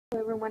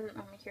everyone,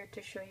 I'm here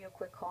to show you a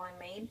quick haul I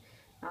made.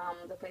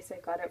 The place I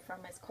got it from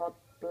is called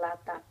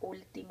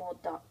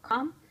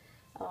Plataultimo.com.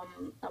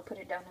 I'll put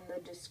it down in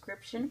the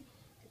description.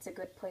 It's a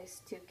good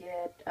place to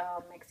get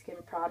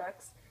Mexican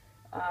products,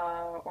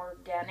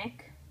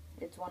 organic.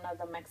 It's one of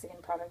the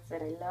Mexican products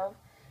that I love.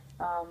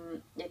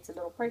 It's a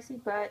little pricey,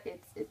 but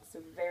it's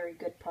a very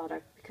good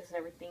product because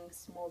everything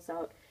smooths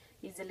out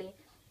easily.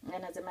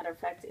 And as a matter of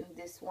fact, in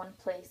this one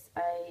place,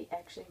 I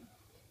actually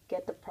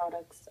get the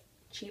products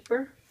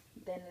cheaper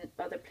than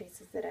other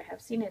places that I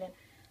have seen it in.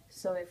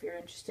 So if you're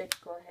interested,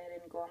 go ahead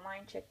and go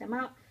online, check them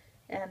out.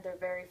 And they're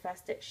very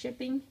fast at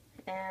shipping,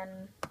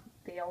 and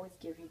they always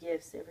give you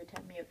gifts every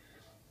time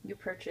you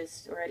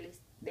purchase, or at least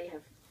they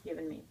have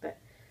given me. But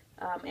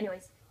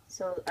anyways,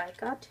 so I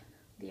got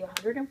the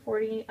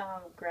 140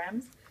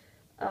 grams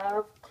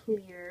of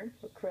clear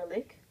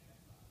acrylic.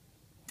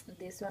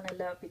 This one I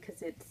love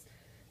because it's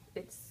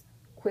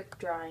quick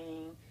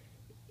drying.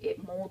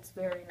 It molds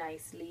very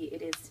nicely.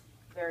 It is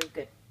very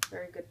good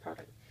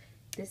product.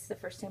 This is the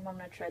first time I'm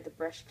going to try the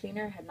brush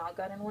cleaner. I had not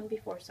gotten one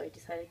before, so I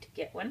decided to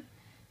get one.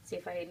 See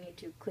if I need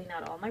to clean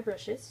out all my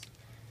brushes.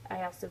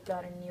 I also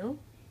got a new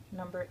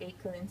number 8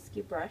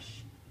 Kolinsky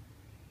brush.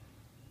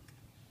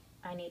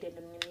 I needed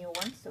a new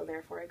one, so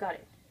therefore I got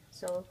it.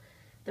 So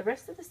the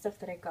rest of the stuff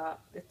that I got,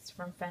 it's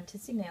from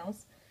Fantasy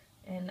Nails,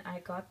 and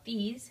I got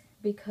these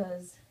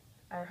because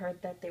I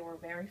heard that they were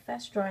very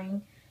fast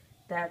drying,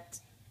 that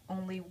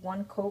only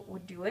one coat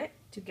would do it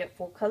to get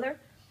full color,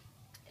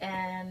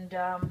 and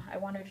I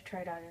wanted to try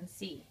it out and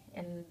see.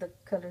 And the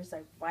colors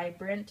are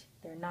vibrant,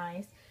 they're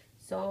nice,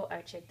 so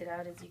I checked it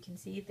out. As you can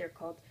see, they're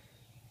called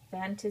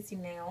Fantasy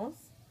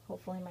Nails.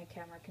 Hopefully my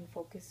camera can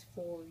focus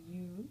for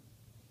you.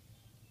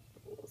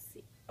 We'll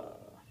see.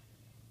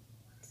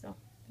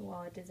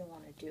 Well, it doesn't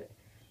want to do it.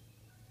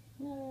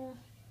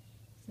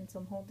 Since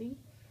I'm holding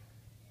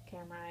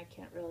camera, I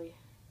can't really.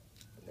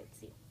 Let's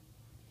see.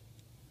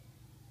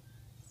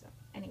 So,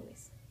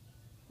 anyways,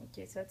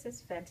 okay. So it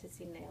says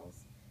Fantasy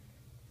Nails,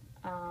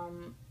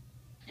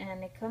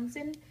 and it comes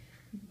in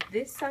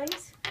this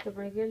size. The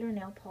regular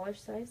nail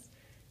polish size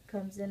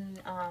comes in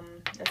a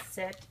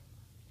set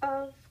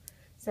of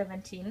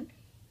 17,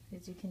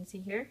 as you can see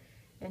here,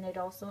 and it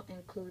also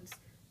includes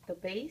the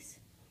base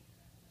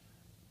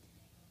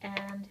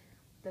and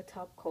the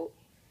top coat.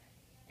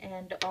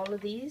 And all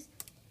of these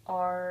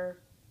are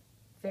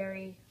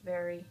very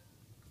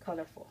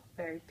colorful,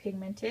 very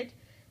pigmented.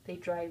 They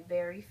dry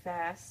very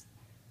fast,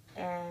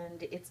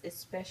 and it's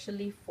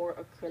especially for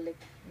acrylic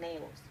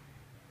nails.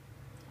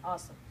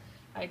 Awesome.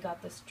 I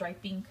got the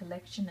striping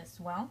collection as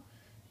well.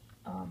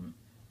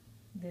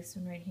 This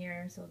one right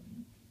here, so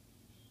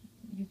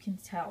you can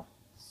tell,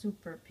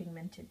 super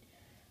pigmented.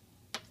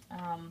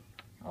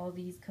 All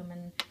these come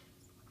in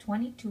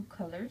 22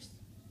 colors.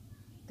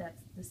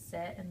 That's the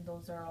set, and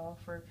those are all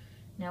for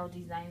nail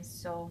designs.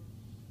 So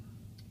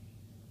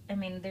I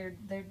mean,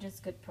 they're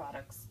just good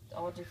products,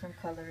 all different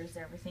colors.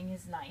 Everything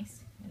is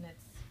nice, and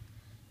it's,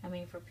 I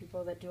mean, for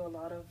people that do a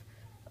lot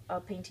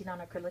of painting on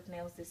acrylic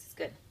nails, this is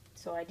good.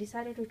 So I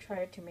decided to try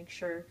it to make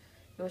sure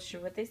it was true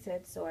what they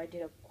said. So I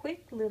did a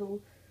quick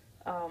little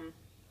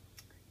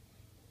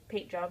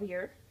paint job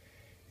here.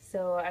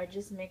 So I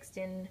just mixed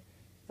in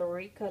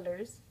 3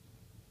 colors,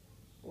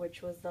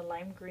 which was the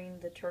lime green,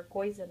 the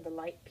turquoise, and the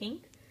light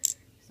pink.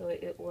 So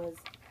it was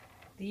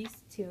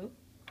these two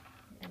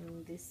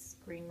and this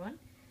green one,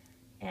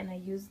 and I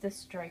used the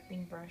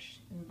striping brush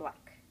in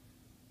black.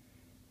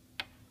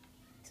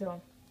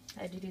 So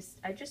I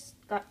just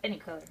got any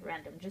color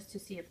random just to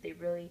see if they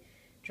really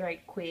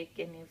dried quick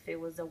and if it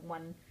was a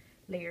 1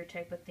 layer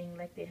type of thing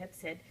like they had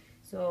said.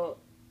 So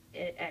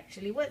it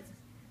actually was.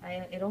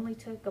 It only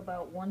took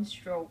about 1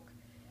 stroke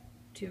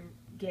to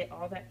get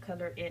all that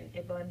color in.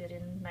 It blended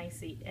in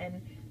nicely,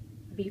 and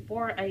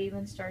before I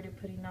even started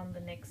putting on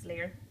the next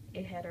layer,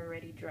 it had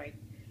already dried.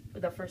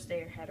 The first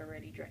layer had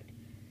already dried.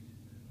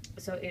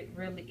 So it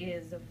really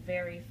is a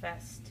very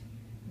fast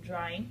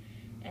drying.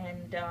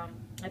 And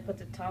I put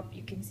the top,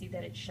 you can see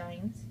that it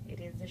shines. It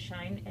is a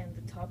shine, and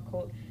the top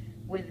coat,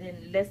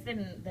 within less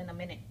than a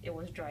minute, it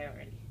was dry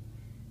already.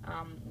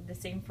 The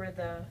same for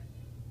the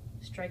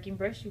striking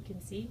brush. You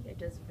can see it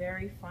does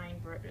very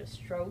fine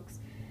strokes,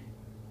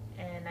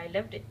 and I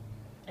loved it.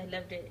 I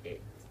loved it.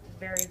 It's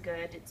very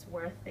good. It's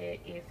worth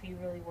it if you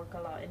really work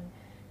a lot in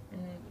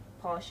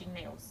polishing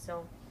nails.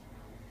 So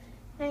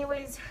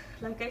anyways,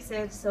 like I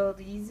said, so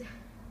these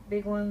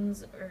big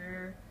ones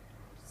are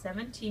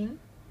 17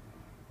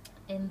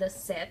 in the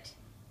set,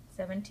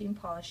 17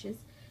 polishes,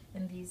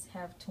 and these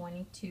have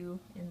 22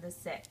 in the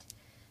set.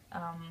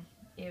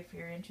 If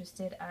you're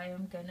interested, I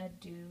am gonna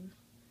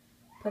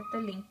put the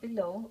link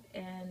below,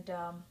 and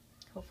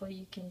hopefully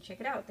you can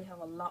check it out. They have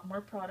a lot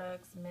more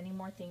products, many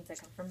more things that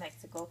come from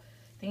Mexico,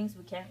 things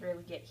we can't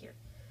really get here.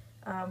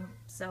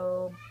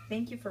 So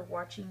thank you for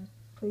watching.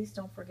 Please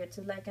don't forget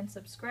to like and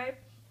subscribe.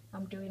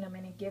 I'm doing a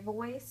mini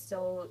giveaway,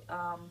 so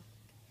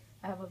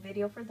I have a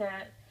video for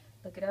that.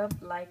 Look it up,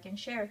 like and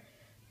share.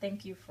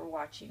 Thank you for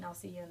watching. I'll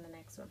see you in the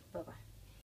next one. Bye bye.